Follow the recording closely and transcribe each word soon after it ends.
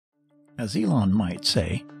As Elon might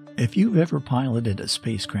say, if you've ever piloted a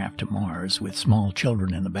spacecraft to Mars with small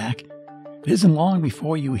children in the back, it isn't long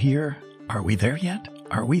before you hear, "Are we there yet?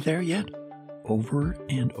 Are we there yet?" over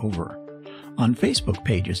and over. On Facebook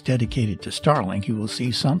pages dedicated to Starlink, you will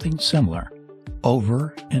see something similar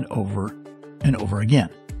over and over and over again.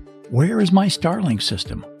 Where is my Starlink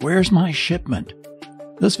system? Where's my shipment?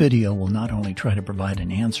 This video will not only try to provide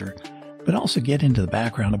an answer, but also get into the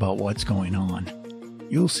background about what's going on.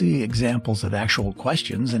 You'll see examples of actual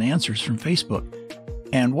questions and answers from Facebook.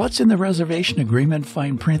 And what's in the reservation agreement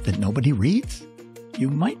fine print that nobody reads? You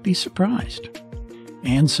might be surprised.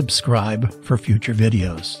 And subscribe for future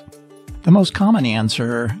videos. The most common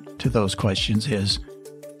answer to those questions is,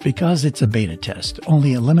 because it's a beta test,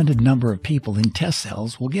 only a limited number of people in test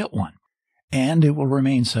cells will get one. And it will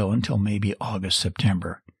remain so until maybe August,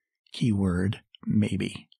 September. Keyword,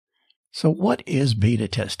 maybe. So what is beta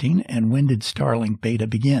testing, and when did Starlink beta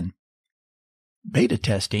begin? Beta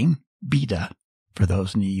testing, beta, for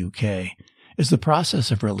those in the UK, is the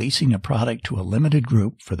process of releasing a product to a limited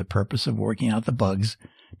group for the purpose of working out the bugs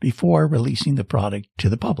before releasing the product to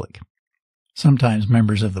the public. Sometimes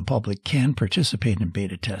members of the public can participate in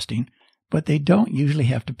beta testing, but they don't usually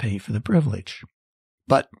have to pay for the privilege.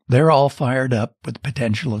 But they're all fired up with the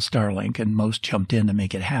potential of Starlink, and most jumped in to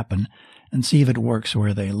make it happen and see if it works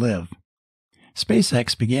where they live.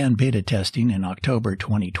 SpaceX began beta testing in October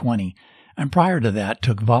 2020, and prior to that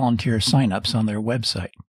took volunteer sign-ups on their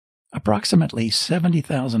website. Approximately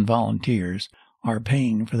 70,000 volunteers are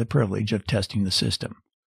paying for the privilege of testing the system.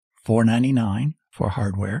 $4.99 for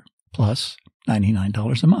hardware, plus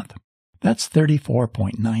 $99 a month. That's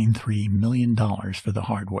 $34.93 million for the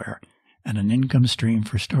hardware, and an income stream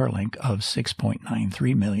for Starlink of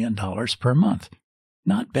 $6.93 million per month.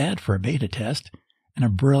 Not bad for a beta test, and a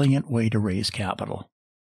brilliant way to raise capital.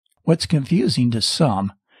 What's confusing to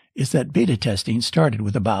some is that beta testing started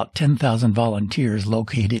with about 10,000 volunteers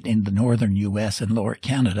located in the northern U.S. and lower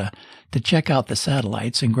Canada to check out the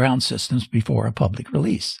satellites and ground systems before a public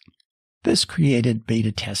release. This created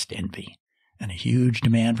beta test envy and a huge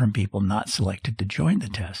demand from people not selected to join the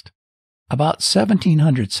test. About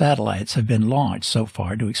 1,700 satellites have been launched so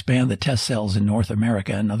far to expand the test cells in North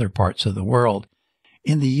America and other parts of the world.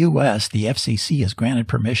 In the U.S., the FCC has granted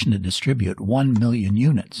permission to distribute 1 million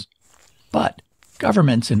units. But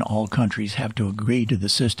governments in all countries have to agree to the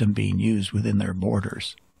system being used within their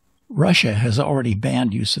borders. Russia has already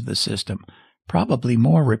banned use of the system. Probably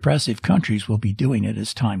more repressive countries will be doing it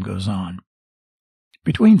as time goes on.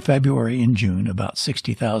 Between February and June, about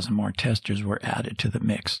 60,000 more testers were added to the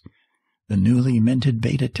mix. The newly minted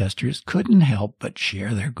beta testers couldn't help but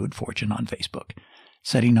share their good fortune on Facebook,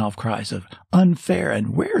 setting off cries of "unfair"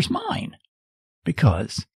 and "where's mine?"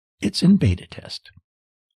 because it's in beta test.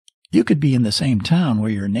 You could be in the same town where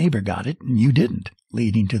your neighbor got it and you didn't,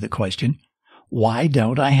 leading to the question, why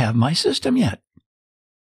don't I have my system yet?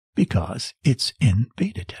 Because it's in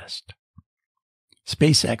beta test.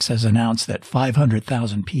 SpaceX has announced that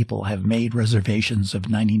 500,000 people have made reservations of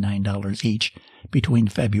 $99 each between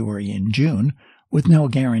February and June with no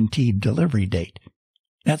guaranteed delivery date.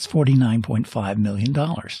 That's $49.5 million.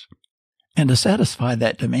 And to satisfy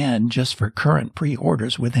that demand just for current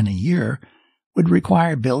pre-orders within a year would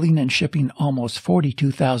require building and shipping almost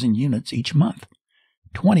 42,000 units each month,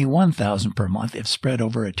 21,000 per month if spread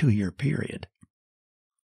over a 2-year period.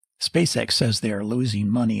 SpaceX says they are losing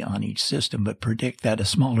money on each system, but predict that a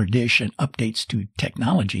smaller dish and updates to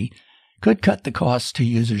technology could cut the costs to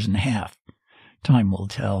users in half. Time will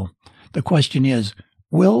tell. The question is,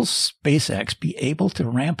 will SpaceX be able to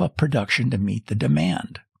ramp up production to meet the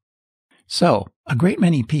demand? So, a great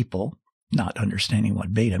many people, not understanding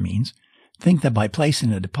what beta means, think that by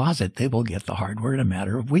placing a deposit they will get the hardware in a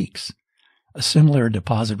matter of weeks. A similar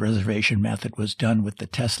deposit reservation method was done with the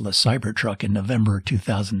Tesla Cybertruck in November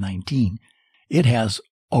 2019. It has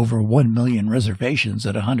over 1 million reservations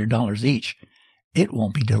at $100 each. It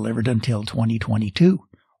won't be delivered until 2022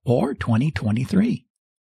 or 2023.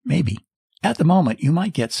 Maybe. At the moment, you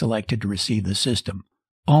might get selected to receive the system,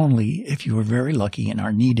 only if you are very lucky and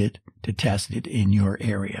are needed to test it in your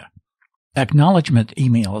area. Acknowledgement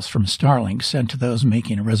emails from Starlink sent to those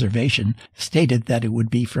making a reservation stated that it would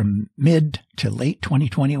be from mid to late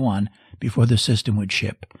 2021 before the system would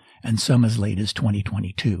ship, and some as late as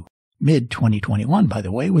 2022. Mid-2021, by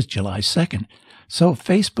the way, was July 2nd, so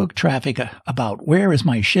Facebook traffic about "where is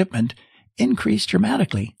my shipment" increased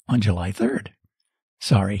dramatically on July 3rd.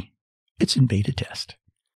 Sorry, it's in beta test.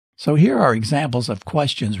 So here are examples of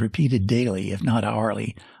questions repeated daily, if not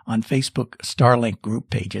hourly, on Facebook Starlink group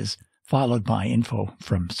pages, followed by info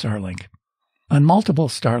from Starlink. On multiple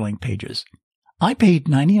Starlink pages, I paid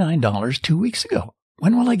 $99 2 weeks ago.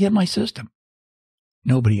 When will I get my system?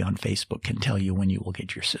 Nobody on Facebook can tell you when you will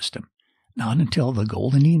get your system. Not until the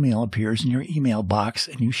golden email appears in your email box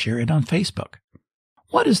and you share it on Facebook.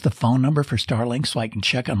 What is the phone number for Starlink so I can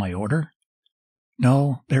check on my order?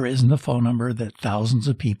 No, there isn't a phone number that thousands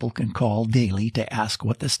of people can call daily to ask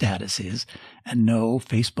what the status is. And no,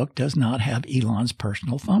 Facebook does not have Elon's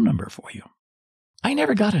personal phone number for you. I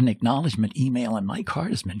never got an acknowledgement email and my card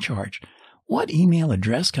has been charged. What email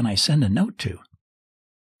address can I send a note to?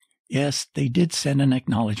 Yes, they did send an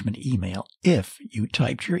acknowledgement email if you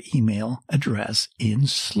typed your email address in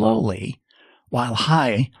slowly while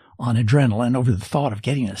high on adrenaline over the thought of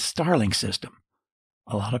getting a Starlink system.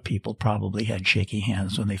 A lot of people probably had shaky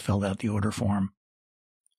hands when they filled out the order form.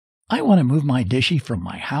 I want to move my dishy from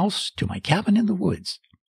my house to my cabin in the woods.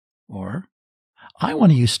 Or, I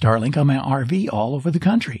want to use Starlink on my RV all over the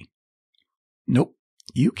country. Nope,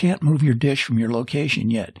 you can't move your dish from your location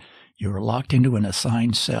yet. You are locked into an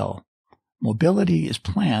assigned cell. Mobility is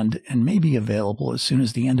planned and may be available as soon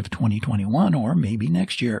as the end of 2021 or maybe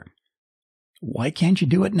next year. Why can't you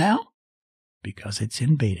do it now? Because it's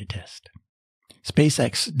in beta test.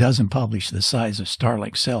 SpaceX doesn't publish the size of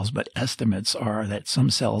Starlink cells, but estimates are that some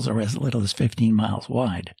cells are as little as 15 miles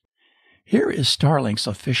wide. Here is Starlink's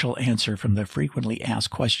official answer from the Frequently Asked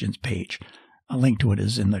Questions page. A link to it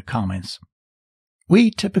is in the comments. We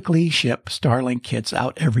typically ship Starlink kits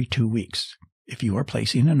out every 2 weeks. If you are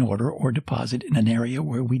placing an order or deposit in an area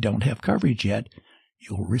where we don't have coverage yet,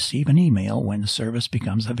 you'll receive an email when service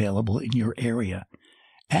becomes available in your area,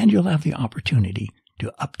 and you'll have the opportunity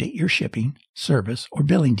to update your shipping, service, or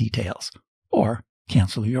billing details, or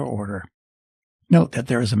cancel your order. Note that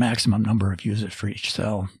there is a maximum number of users for each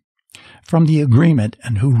cell. From the agreement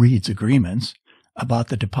and who reads agreements about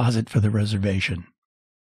the deposit for the reservation.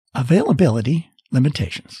 Availability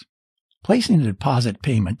limitations. Placing a deposit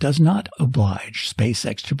payment does not oblige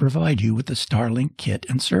SpaceX to provide you with the Starlink kit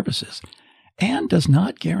and services, and does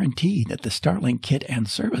not guarantee that the Starlink kit and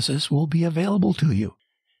services will be available to you.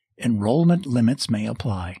 Enrollment limits may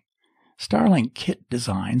apply. Starlink kit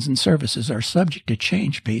designs and services are subject to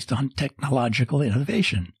change based on technological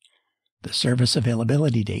innovation. The service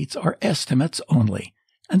availability dates are estimates only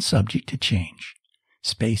and subject to change.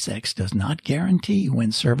 SpaceX does not guarantee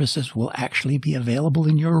when services will actually be available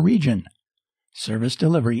in your region. Service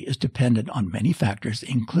delivery is dependent on many factors,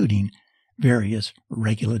 including various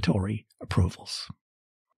regulatory approvals.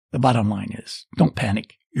 The bottom line is, don't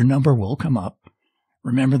panic. Your number will come up.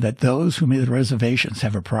 Remember that those who made reservations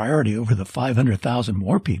have a priority over the 500,000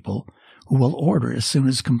 more people who will order as soon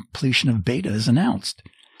as completion of beta is announced.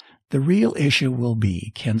 The real issue will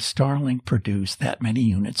be, can Starlink produce that many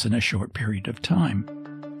units in a short period of time?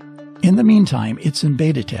 In the meantime, it's in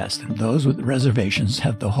beta test, and those with reservations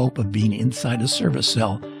have the hope of being inside a service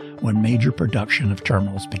cell when major production of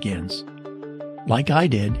terminals begins. Like I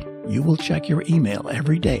did, you will check your email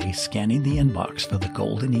every day, scanning the inbox for the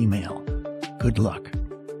golden email. Good luck.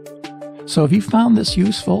 So if you found this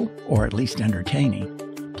useful, or at least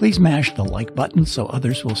entertaining, please mash the like button so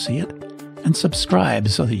others will see it, and subscribe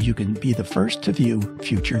so that you can be the first to view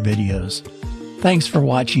future videos. Thanks for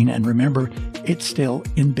watching, and remember, it's still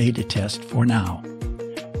in beta test for now.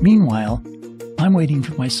 Meanwhile, I'm waiting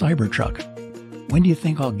for my Cybertruck. When do you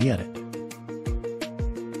think I'll get it?